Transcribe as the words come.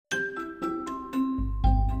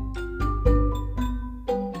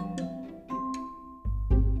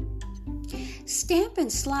Stamp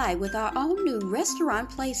and slide with our own new restaurant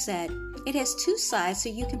playset. It has two sides so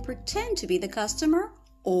you can pretend to be the customer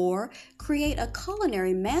or create a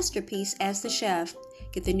culinary masterpiece as the chef.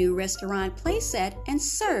 Get the new restaurant playset and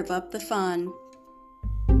serve up the fun.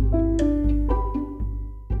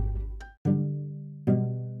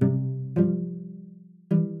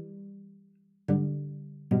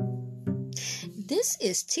 This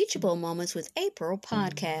is Teachable Moments with April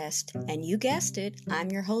podcast, and you guessed it,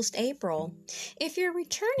 I'm your host, April. If you're a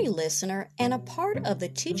returning listener and a part of the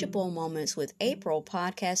Teachable Moments with April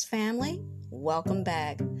podcast family, welcome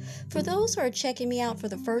back. For those who are checking me out for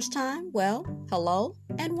the first time, well, hello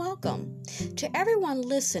and welcome. To everyone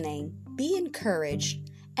listening, be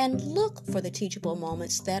encouraged and look for the teachable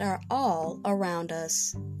moments that are all around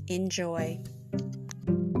us. Enjoy.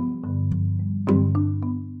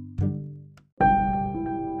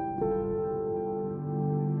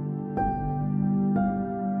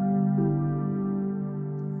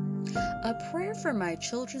 A prayer for my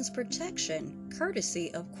children's protection,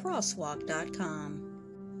 courtesy of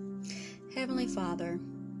Crosswalk.com. Heavenly Father,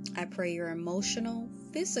 I pray your emotional,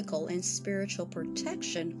 physical, and spiritual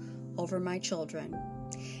protection over my children.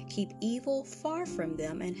 Keep evil far from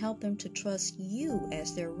them and help them to trust you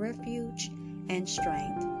as their refuge and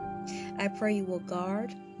strength. I pray you will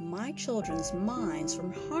guard my children's minds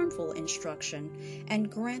from harmful instruction and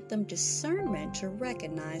grant them discernment to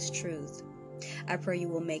recognize truth. I pray you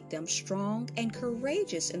will make them strong and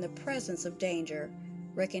courageous in the presence of danger,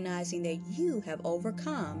 recognizing that you have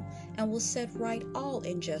overcome and will set right all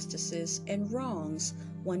injustices and wrongs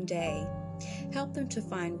one day. Help them to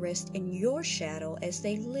find rest in your shadow as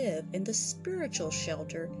they live in the spiritual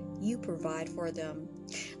shelter you provide for them.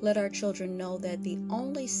 Let our children know that the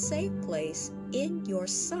only safe place in your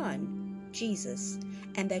Son, Jesus,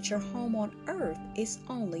 and that your home on earth is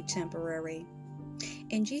only temporary.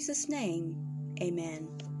 In Jesus' name, amen.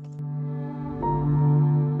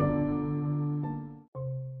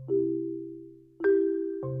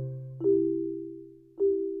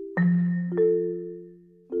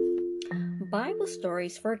 Bible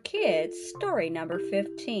Stories for Kids, story number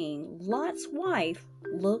 15, Lot's Wife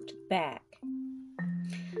Looked Back.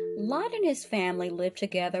 Lot and his family lived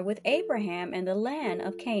together with Abraham in the land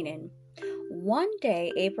of Canaan. One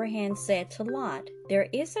day, Abraham said to Lot, "There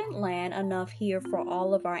isn't land enough here for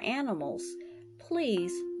all of our animals.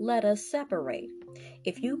 Please let us separate.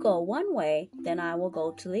 If you go one way, then I will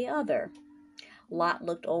go to the other." Lot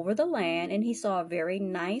looked over the land and he saw a very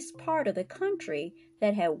nice part of the country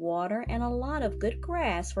that had water and a lot of good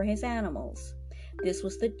grass for his animals. This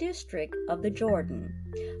was the district of the Jordan.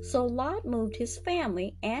 So Lot moved his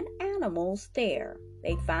family and animals there.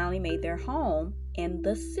 They finally made their home in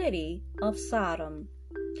the city of Sodom.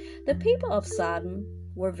 The people of Sodom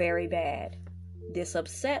were very bad. This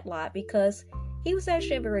upset Lot because he was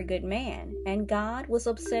actually a very good man, and God was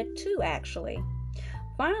upset too, actually.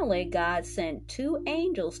 Finally, God sent two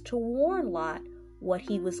angels to warn Lot what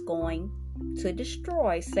he was going to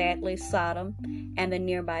destroy, sadly, Sodom and the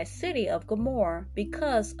nearby city of Gomorrah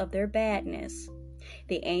because of their badness.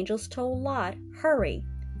 The angels told Lot, "Hurry,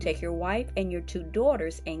 take your wife and your two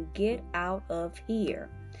daughters and get out of here."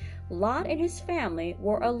 Lot and his family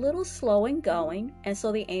were a little slow in going, and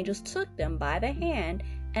so the angels took them by the hand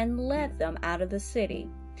and led them out of the city.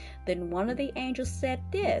 Then one of the angels said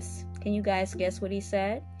this. Can you guys guess what he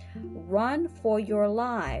said? "Run for your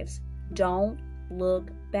lives. Don't look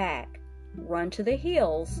back. Run to the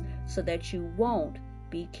hills so that you won't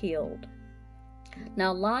be killed."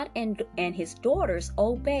 Now Lot and his daughters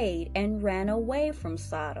obeyed and ran away from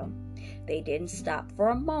Sodom. They didn't stop for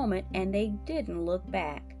a moment and they didn't look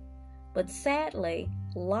back. But sadly,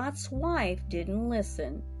 Lot's wife didn't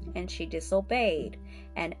listen and she disobeyed.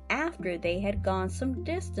 And after they had gone some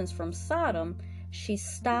distance from Sodom, she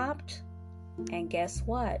stopped. And guess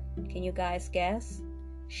what? Can you guys guess?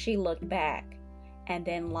 She looked back. And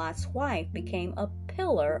then Lot's wife became a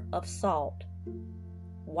pillar of salt.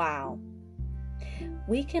 Wow.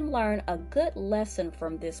 We can learn a good lesson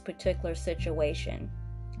from this particular situation.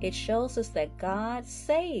 It shows us that God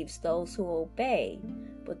saves those who obey,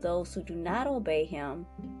 but those who do not obey Him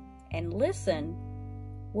and listen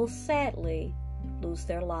will sadly lose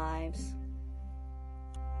their lives.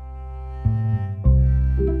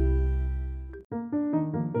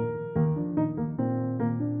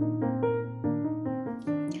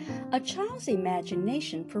 A child's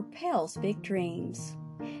imagination propels big dreams.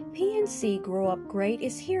 PNC Grow Up Great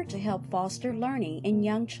is here to help foster learning in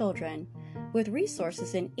young children with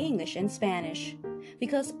resources in English and Spanish,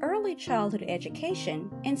 because early childhood education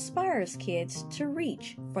inspires kids to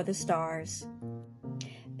reach for the stars.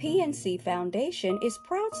 PNC Foundation is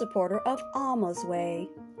proud supporter of Alma's Way.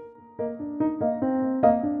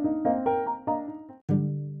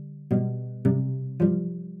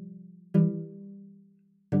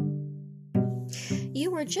 You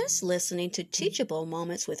were just listening to Teachable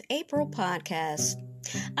Moments with April podcast.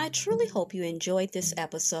 I truly hope you enjoyed this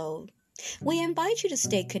episode. We invite you to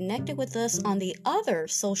stay connected with us on the other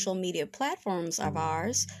social media platforms of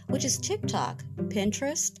ours, which is TikTok,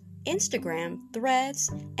 Pinterest, Instagram, Threads,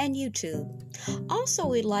 and YouTube. Also,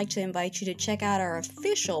 we'd like to invite you to check out our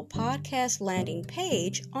official podcast landing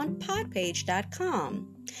page on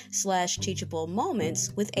podpage.com/teachable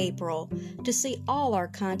moments with April to see all our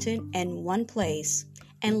content in one place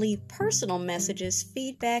and leave personal messages,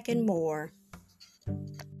 feedback, and more.